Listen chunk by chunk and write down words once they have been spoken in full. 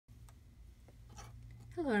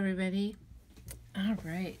Hello everybody. All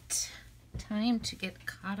right, time to get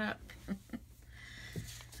caught up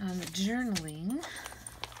on the journaling.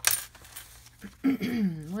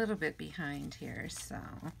 A little bit behind here, so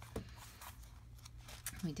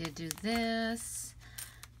we did do this.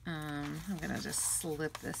 I'm gonna just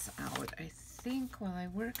slip this out, I think, while I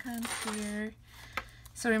work on here.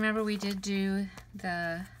 So remember, we did do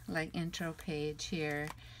the intro page here,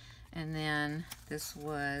 and then this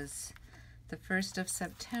was the 1st of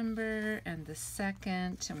September and the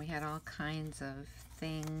 2nd, and we had all kinds of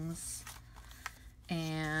things.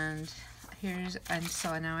 And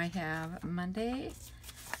so now I have Monday,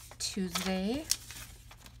 Tuesday,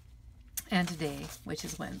 and today, which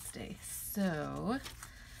is Wednesday. So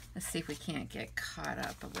let's see if we can't get caught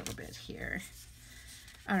up a little bit here.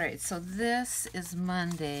 All right, so this is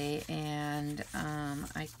Monday, and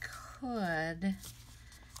I could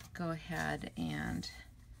go ahead and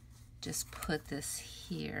just put this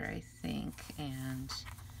here, I think, and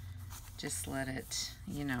just let it,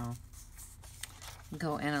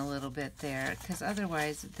 go in a little bit there, because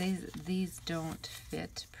otherwise these don't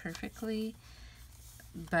fit perfectly.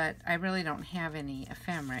 But I really don't have any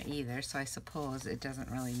ephemera either, so I suppose it doesn't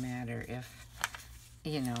really matter if,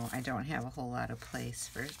 I don't have a whole lot of place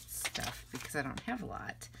for stuff, because I don't have a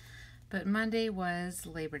lot. But Monday was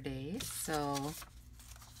Labor Day, so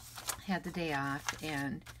I had the day off,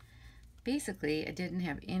 and basically I didn't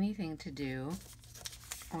have anything to do.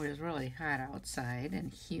 It was really hot outside,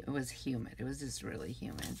 and it was humid. It was just really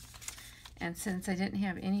humid. And since I didn't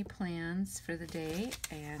have any plans for the day,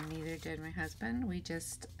 and neither did my husband, we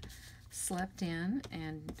just slept in,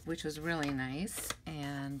 which was really nice,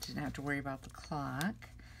 and didn't have to worry about the clock.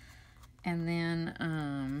 And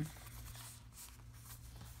then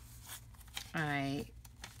I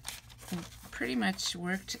pretty much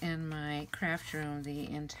worked in my craft room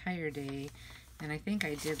the entire day, and I think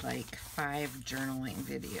I did like 5 journaling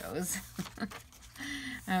videos.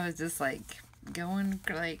 I was just going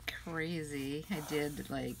like crazy. I did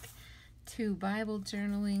like 2 Bible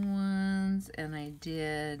journaling ones, and I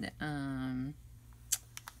did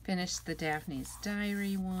finished the Daphne's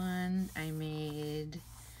Diary one. I made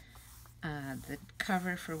the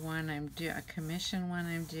cover for one a commission one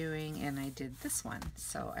I'm doing, and I did this one.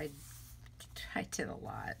 So I did a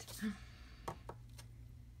lot.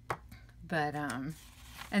 But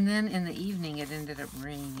and then in the evening it ended up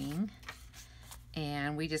raining,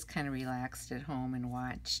 and we just kind of relaxed at home and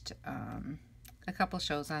watched a couple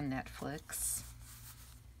shows on Netflix.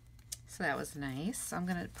 So that was nice. I'm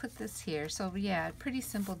gonna put this here. So yeah, pretty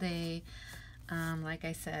simple day. Like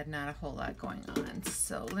I said, not a whole lot going on.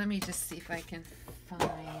 So let me just see if I can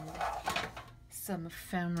find some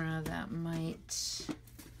ephemera that might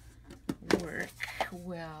work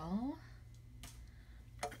well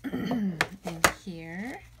in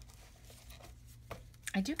here.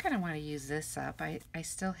 I do kind of want to use this up. I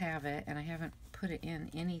still have it, and I haven't put it in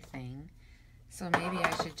anything, so maybe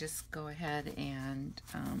I should just go ahead and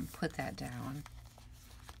put that down,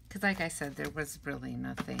 because like I said, there was really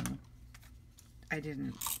nothing. We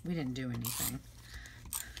didn't do anything.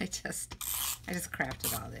 I just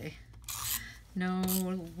crafted all day. No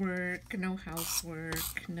work, no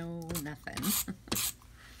housework, no nothing.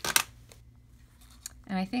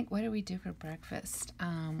 And I think, what did we do for breakfast?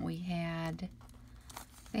 We had,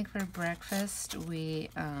 I think for breakfast,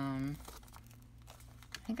 I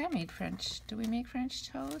think I made French, did we make French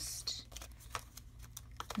toast?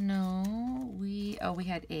 No, we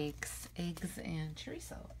had eggs and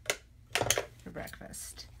chorizo for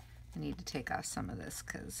breakfast. I need to take off some of this,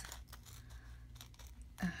 because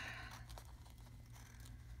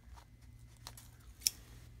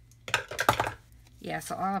yeah,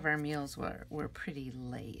 so all of our meals were pretty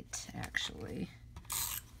late, actually.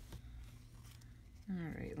 All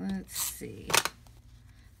right, let's see.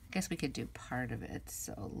 I guess we could do part of it.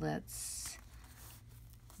 So let's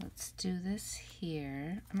do this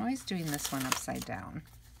here. I'm always doing this one upside down.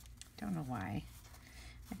 Don't know why.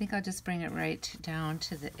 I think I'll just bring it right down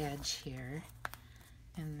to the edge here.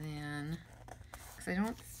 And then, because I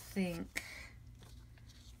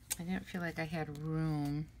didn't feel like I had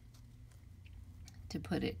room to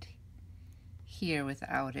put it here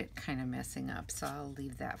without it kind of messing up, so I'll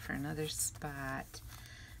leave that for another spot.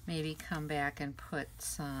 Maybe come back and put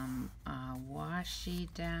some washi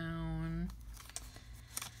down.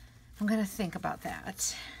 I'm gonna think about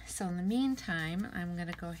that. So in the meantime, I'm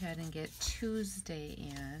gonna go ahead and get Tuesday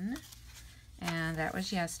in, and that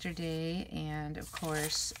was yesterday, and of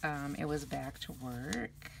course it was back to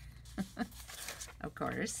work. Of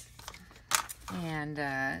course.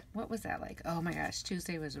 And what was that like? Oh my gosh,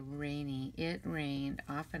 Tuesday was rainy. It rained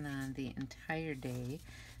off and on the entire day.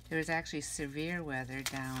 There was actually severe weather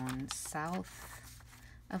down south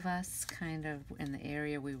of us, kind of in the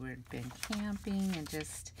area we were been camping, and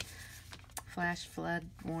just flash flood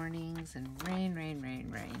warnings and rain, rain,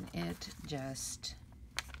 rain, rain. It just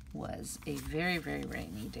was a very, very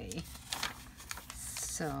rainy day.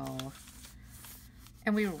 So,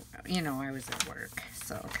 and we were, you know, I was at work,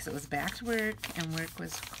 so, because it was back to work, and work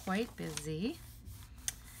was quite busy.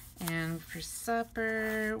 And for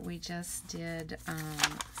supper, we just did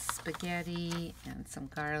spaghetti and some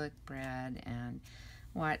garlic bread, and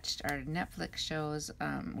watched our Netflix shows.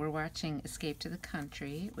 We're watching Escape to the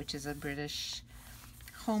Country, which is a British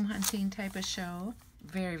home hunting type of show.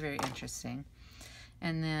 Very, very interesting.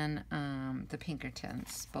 And then the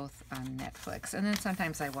Pinkertons, both on Netflix. And then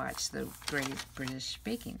sometimes I watch the Great British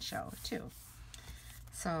Baking Show, too.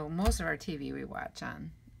 So most of our TV we watch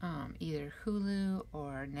on either Hulu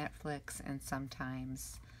or Netflix, and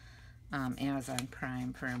sometimes Amazon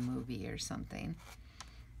Prime for a movie or something.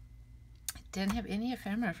 Didn't have any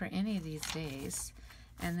ephemera for any of these days.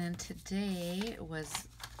 And then today was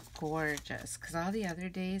gorgeous, because all the other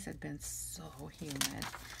days had been so humid.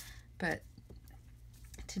 But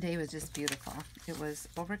today was just beautiful. It was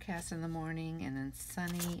overcast in the morning and then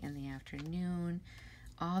sunny in the afternoon.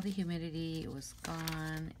 All the humidity was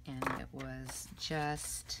gone, and it was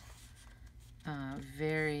just a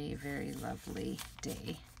very, very lovely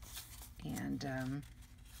day. And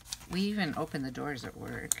we even opened the doors at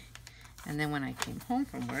work. And then when I came home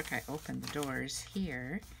from work, I opened the doors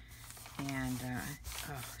here, and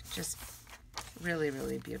oh, just really,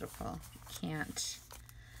 really beautiful. Can't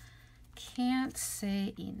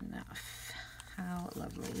say enough how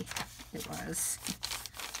lovely it was.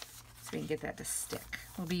 So we can get that to stick.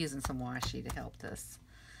 We'll be using some washi to help this.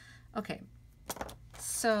 Okay,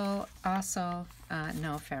 so also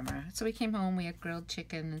no ephemera. So we came home, we had grilled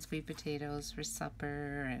chicken and sweet potatoes for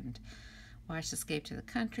supper, and watched Escape to the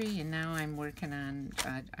Country, and now I'm working on,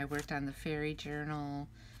 I worked on the Fairy Journal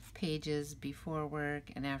pages before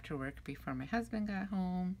work and after work before my husband got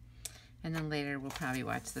home, and then later we'll probably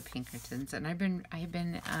watch the Pinkertons. And I've been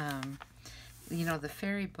you know, the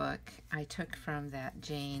fairy book I took from that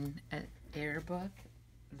Jane Eyre book,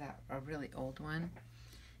 that a really old one,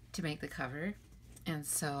 to make the cover, and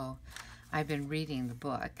so I've been reading the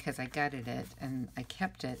book because I gutted it, and I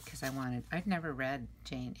kept it because I'd never read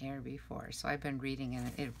Jane Eyre before, so I've been reading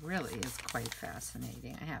it. It really is quite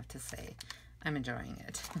fascinating, I have to say. I'm enjoying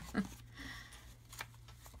it.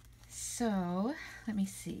 So, let me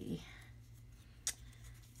see.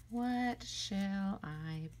 What shall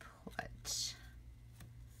I put?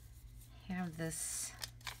 I have this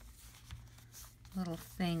little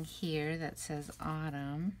thing here that says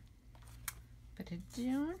autumn, but I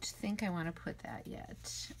don't think I want to put that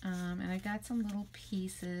yet. And I got some little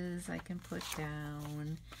pieces I can put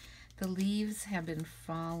down. The leaves have been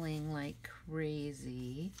falling like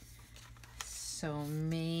crazy, so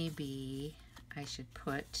maybe I should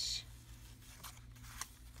put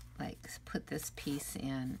this piece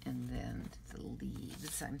in, and then the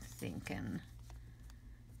leaves, I'm thinking.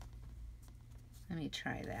 Let me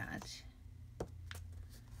try that.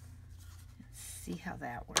 See how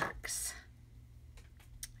that works.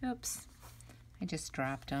 Oops, I just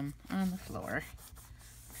dropped them on the floor.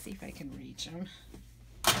 Let's see if I can reach them.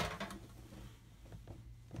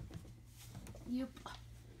 Yep.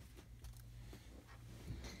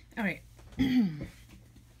 All right.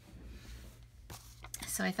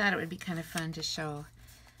 So I thought it would be kind of fun to show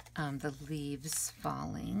the leaves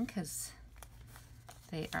falling, because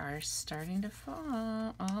they are starting to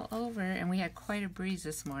fall all over, and we had quite a breeze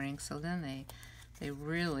this morning, so then they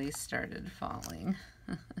really started falling.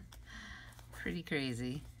 Pretty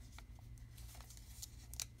crazy.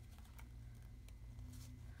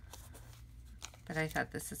 But I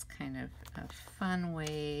thought this is kind of a fun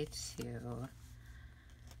way to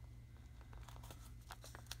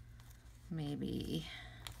maybe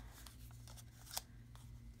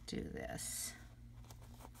do this.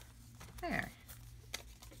 There.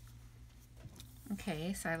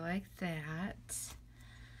 Okay, so I like that.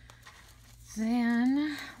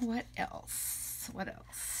 Then what else? What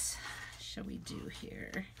else shall we do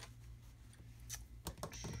here?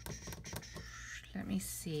 Let me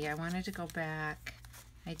see. I wanted to go back.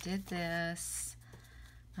 I did this.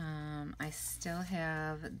 I still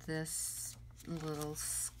have this little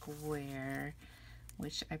square,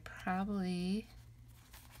 which I probably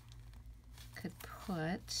could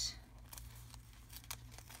put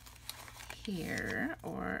here,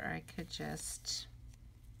 or I could just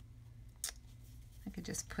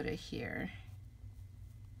put it here.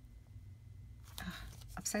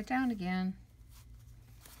 upside down again.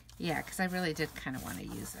 Yeah, because I really did kind of want to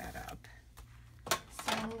use that up.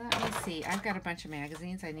 So let me see. I've got a bunch of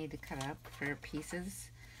magazines I need to cut up for pieces.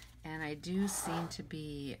 And I do seem to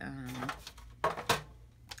be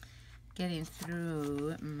getting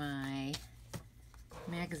through my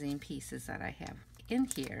magazine pieces that I have in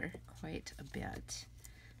here quite a bit.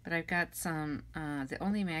 But I've got some, the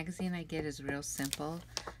only magazine I get is Real Simple.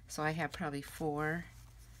 So I have probably 4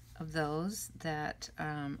 of those that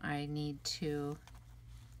I need to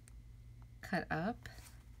cut up.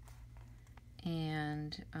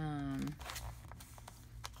 And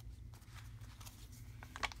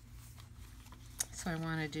so I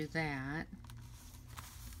want to do that.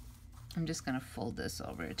 I'm just going to fold this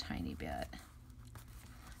over a tiny bit.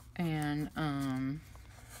 And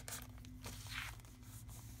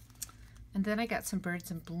then I got some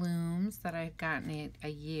Birds and Blooms that I've gotten a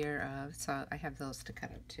year of, so I have those to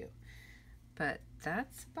cut up too. But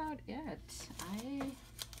that's about it. I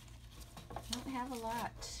don't have a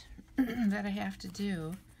lot that I have to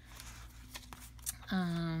do.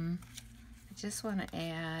 I just want to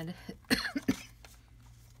add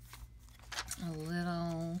a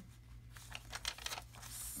little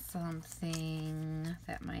something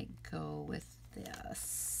that might go with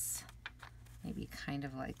this. Maybe kind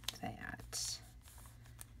of like that.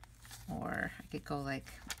 Or I could go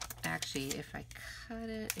like, actually, if I cut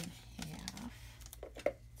it in half,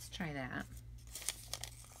 let's try that.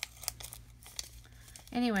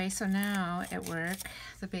 Anyway, so now at work,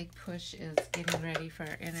 the big push is getting ready for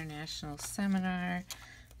our international seminar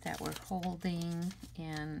that we're holding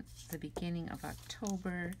in the beginning of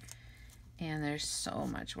October. And there's so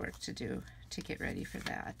much work to do to get ready for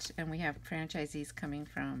that. And we have franchisees coming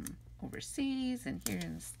from overseas and here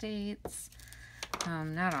in the States.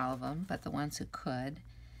 Not all of them, but the ones who could.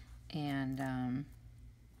 And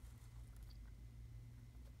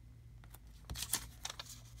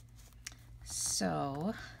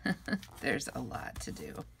so there's a lot to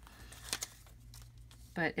do.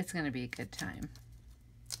 But it's going to be a good time.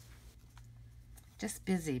 Just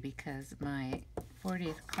busy because my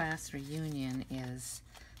 40th class reunion is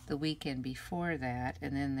the weekend before that,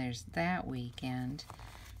 and then there's that weekend,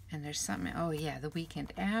 and there's something, oh yeah, the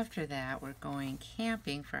weekend after that we're going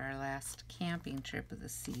camping for our last camping trip of the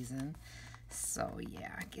season. So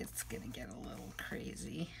yeah, it's gonna get a little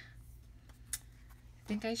crazy. I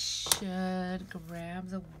think I should grab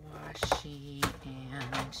the washi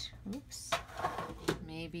and, oops,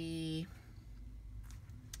 maybe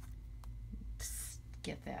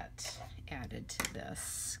get that added to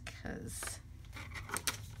this, because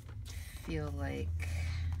I feel like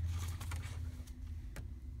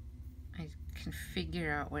I can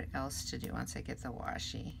figure out what else to do once I get the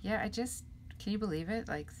washi. Yeah, can you believe it?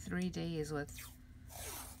 Like 3 days with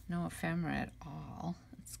no ephemera at all.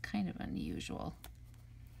 It's kind of unusual.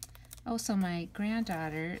 Oh, so my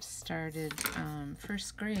granddaughter started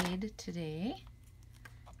first grade today,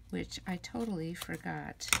 which I totally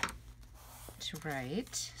forgot to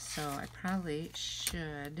write, so I probably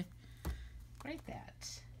should write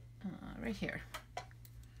that right here.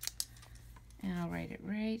 And I'll write it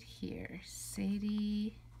right here.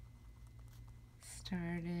 Sadie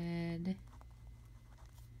started,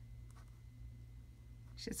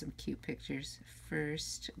 she has some cute pictures,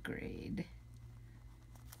 first grade.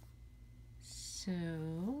 So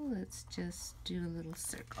let's just do a little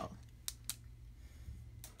circle.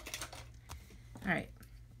 All right.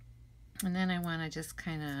 And then I want to just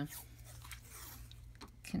kind of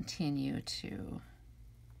continue to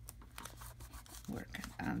work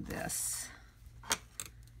on this.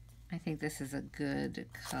 I think this is a good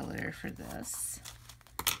color for this.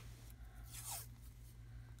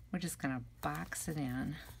 We're just going to box it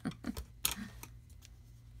in.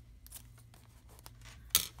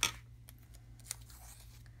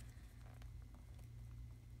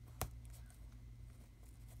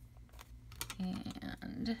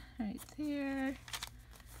 And right there.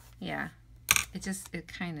 Yeah, it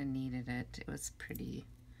kind of needed it. It was pretty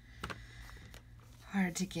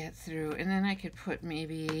hard to get through. And then I could put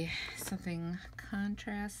maybe something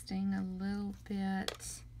contrasting a little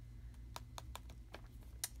bit.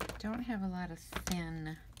 Don't have a lot of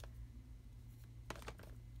thin,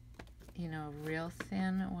 you know, real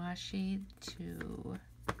thin washi to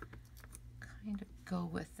kind of go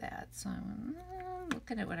with that. So I'm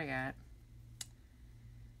looking at what I got.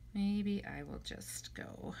 Maybe I will just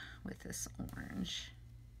go with this orange.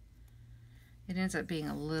 It ends up being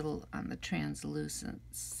a little on the translucent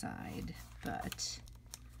side, but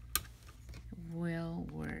it will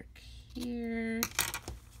work here,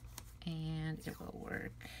 and it will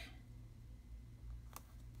work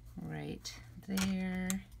right there.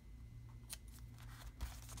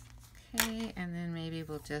 Okay, and then maybe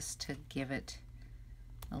we'll just to give it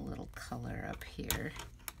a little color up here.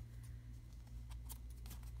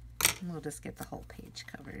 And we'll just get the whole page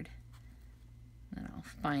covered. And I'll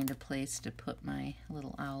find a place to put my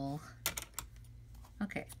little owl.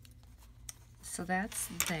 Okay, so that's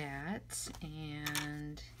that,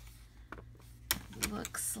 and it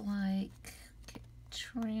looks like, okay,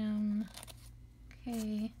 trim,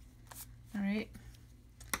 okay, all right.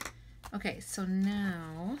 Okay, so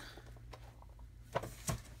now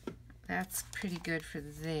that's pretty good for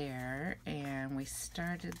there, and we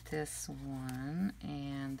started this one,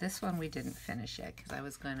 and this one we didn't finish yet because I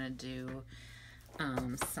was going to do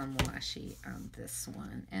some washi on this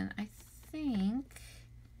one, and I think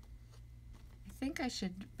I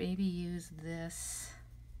should maybe use this,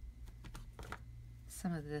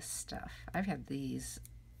 some of this stuff. I've had these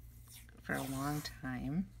for a long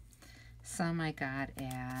time. Some I got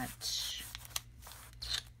at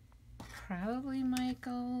probably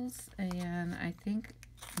Michael's, and I think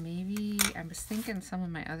maybe, I was thinking some of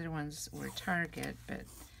my other ones were Target, but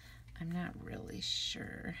I'm not really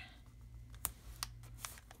sure.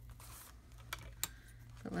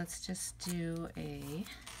 But let's just do a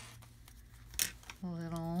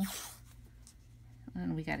little,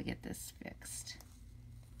 and we got to get this fixed.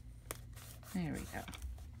 There we go.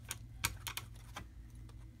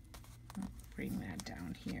 I'll bring that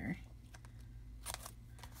down here.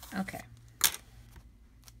 Okay.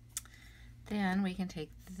 Then we can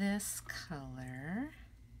take this color.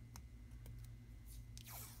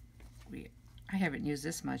 I haven't used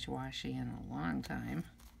this much washi in a long time.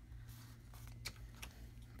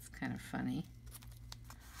 It's kind of funny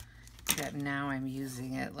that now I'm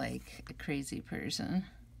using it like a crazy person.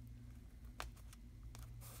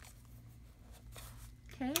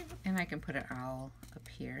 Okay, and I can put an owl up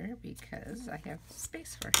here because I have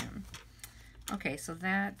space for him. Okay, so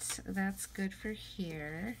that's good for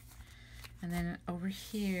here. And then over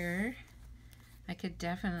here, I could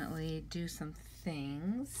definitely do some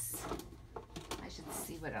things. I should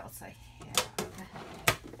see what else I have.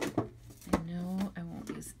 I know I won't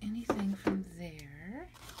use anything from there.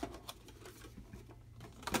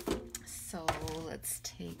 So let's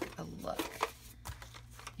take a look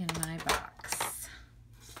in my box.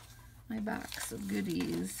 My box of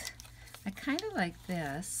goodies. I kind of like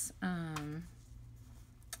this.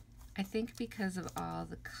 I think because of all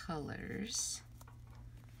the colors.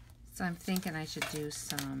 So I'm thinking I should do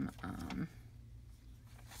some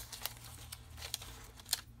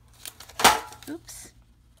oops.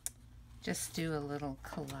 Just do a little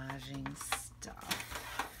collaging stuff.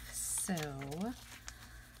 So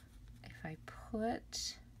if I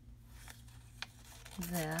put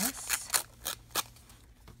this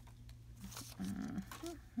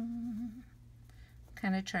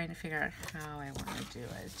kind of trying to figure out how I want to do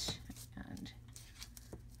it, and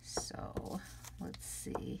so let's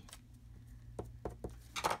see,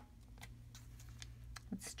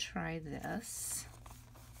 let's try this.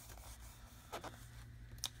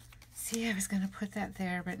 See, I was going to put that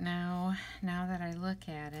there, but now that I look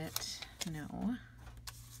at it, no.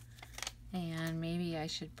 And maybe I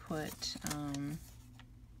should put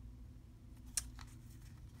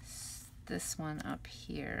this one up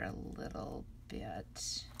here a little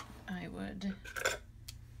bit. I would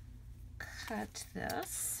cut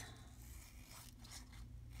this.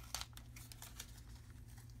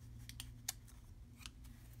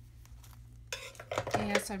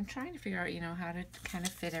 Yeah, so I'm trying to figure out, how to kind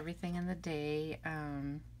of fit everything in the day.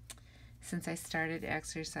 Since I started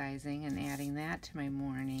exercising and adding that to my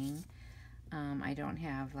morning, I don't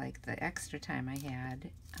have like the extra time I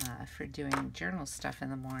had for doing journal stuff in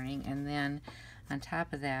the morning. And then on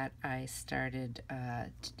top of that, I started,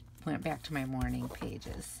 went back to my morning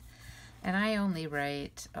pages. And I only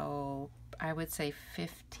write, I would say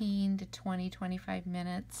 15 to 25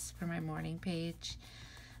 minutes for my morning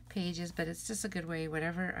pages, but it's just a good way,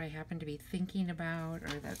 whatever I happen to be thinking about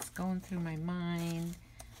or that's going through my mind,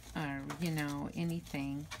 or,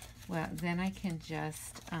 anything, well, then I can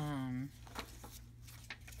just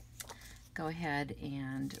go ahead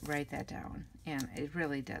and write that down, and it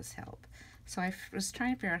really does help. So I was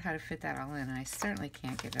trying to figure out how to fit that all in, and I certainly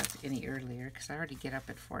can't get up any earlier because I already get up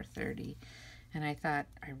at 4:30, and I thought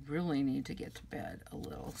I really need to get to bed a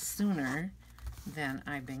little sooner than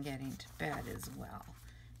I've been getting to bed as well.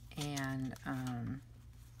 And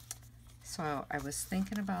so I was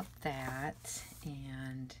thinking about that,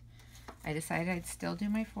 and I decided I'd still do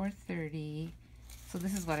my 4:30. So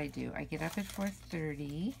this is what I do. I get up at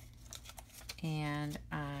 4:30, and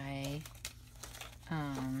I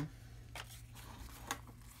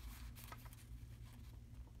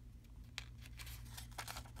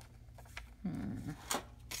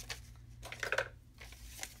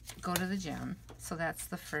go to the gym. So that's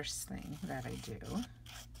the first thing that I do.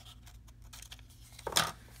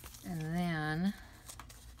 And then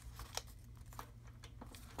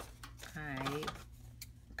I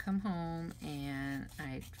come home and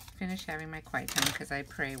I finish having my quiet time because I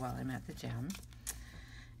pray while I'm at the gym.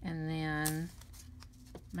 And then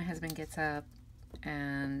my husband gets up,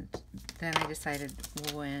 and then I decided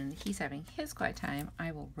when he's having his quiet time,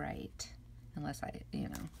 I will write, unless I, you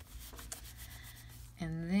know.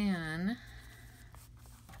 And then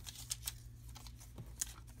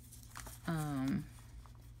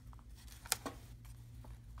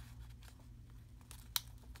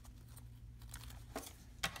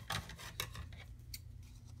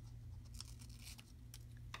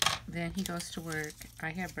then he goes to work.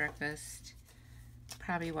 I have breakfast,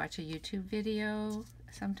 probably watch a YouTube video.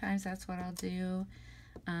 Sometimes that's what I'll do.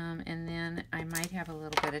 And then I might have a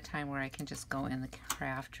little bit of time where I can just go in the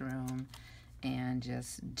craft room and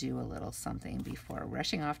just do a little something before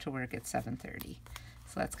rushing off to work at 7:30.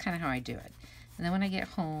 So that's kind of how I do it. And then when I get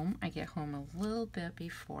home a little bit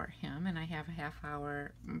before him, and I have a half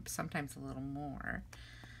hour, sometimes a little more,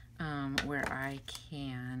 where I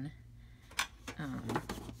can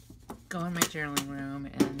go in my journaling room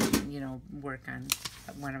and, you know, work on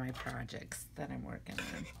one of my projects that I'm working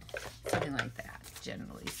on. Something like that,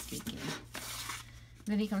 generally speaking.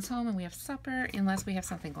 Then he comes home and we have supper, unless we have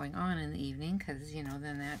something going on in the evening, because, you know,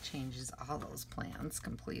 then that changes all those plans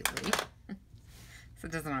completely. So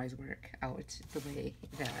it doesn't always work out the way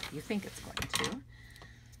that you think it's going to.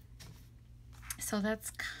 So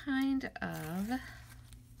that's kind of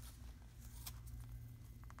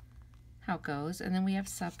how it goes. And then we have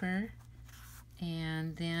supper,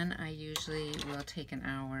 and then I usually will take an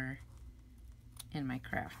hour in my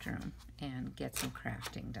craft room and get some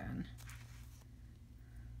crafting done.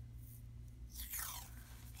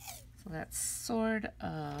 So that's sort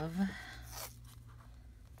of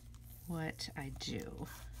what I do.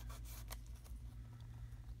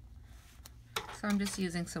 So I'm just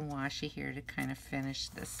using some washi here to kind of finish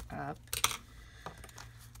this up.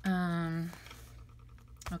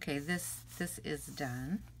 Okay, this is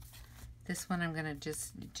done. This one I'm gonna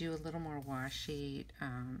just do a little more washi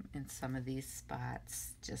in some of these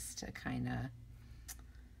spots, just to kind of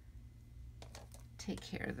take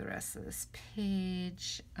care of the rest of this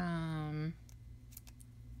page.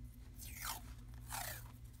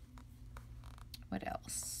 What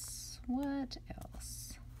else? What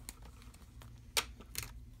else?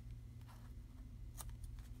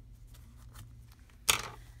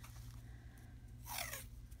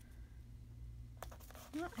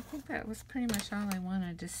 Well, I think that was pretty much all I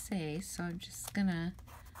wanted to say, so I'm just gonna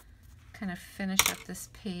kind of finish up this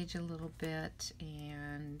page a little bit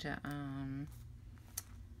and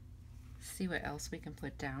see what else we can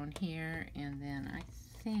put down here, and then I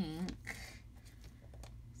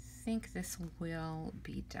think this will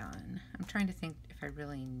be done. I'm trying to think if I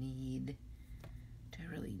really need, do I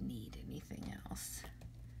really need anything else?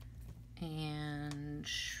 And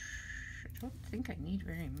I don't think I need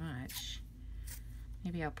very much.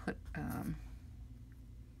 Maybe I'll put a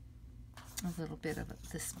little bit of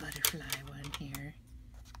this butterfly one here.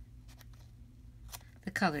 The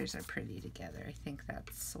colors are pretty together. I think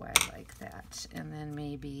that's why I like that. And then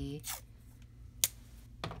maybe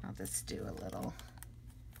I'll just do a little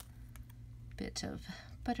bit of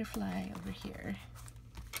butterfly over here.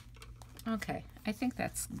 Okay, I think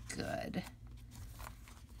that's good.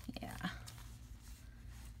 Yeah,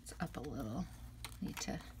 it's up a little. Need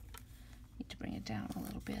to bring it down a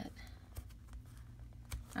little bit.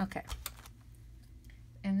 Okay.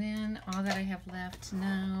 And then all that I have left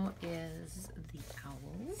now is the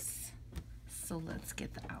owls. So let's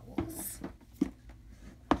get the owls.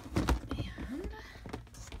 And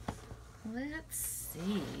let's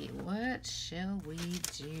see, what shall we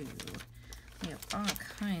do? We have all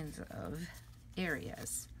kinds of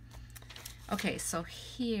areas. Okay, so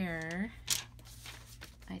here,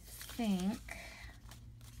 I think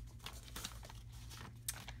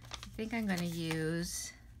I'm going to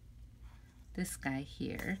use this guy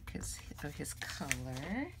here because of his color.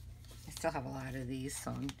 I still have a lot of these,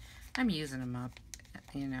 so I'm using them up,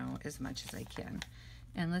 you know, as much as I can.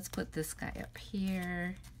 And let's put this guy up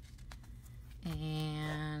here.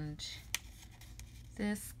 And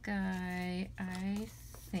this guy, I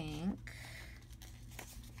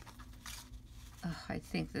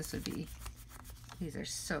think this would be, these are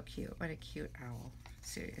so cute. What a cute owl,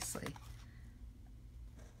 seriously.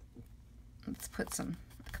 Let's put a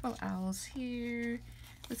couple owls here.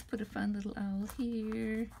 Let's put a fun little owl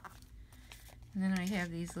here. And then I have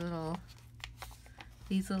these little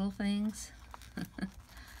things.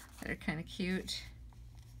 They're kind of cute.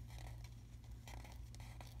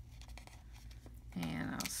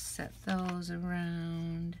 And I'll set those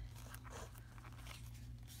around.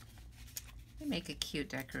 They make a cute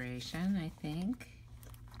decoration, I think.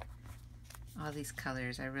 All these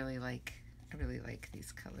colors, I really like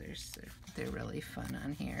these colors. They're really fun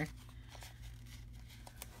on here.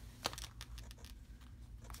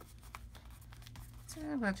 So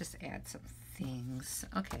I'll just add some things.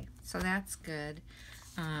 Okay, so that's good.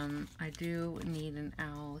 I do need an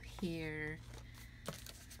owl here.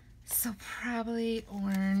 So probably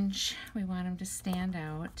orange. We want him to stand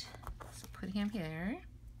out. So put him here.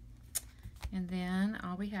 And then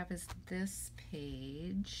all we have is this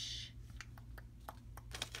page.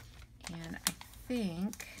 And I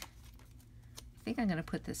think I'm going to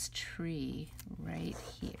put this tree right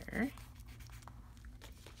here.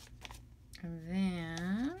 And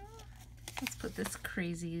then let's put this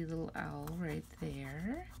crazy little owl right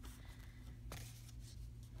there.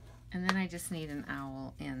 And then I just need an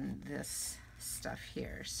owl in this stuff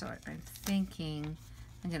here. So I'm thinking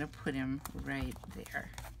I'm going to put him right there.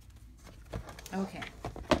 Okay.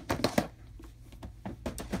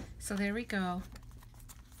 So there we go.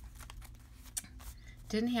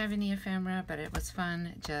 Didn't have any ephemera, but it was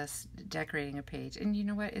fun just decorating a page. And you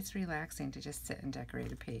know what? It's relaxing to just sit and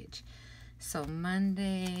decorate a page. So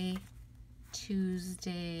Monday,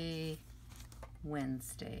 Tuesday,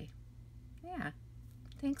 Wednesday. Yeah.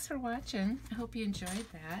 Thanks for watching. I hope you enjoyed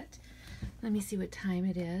that. Let me see what time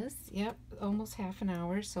it is. Yep, almost half an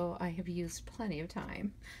hour, so I have used plenty of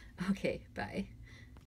time. Okay, bye.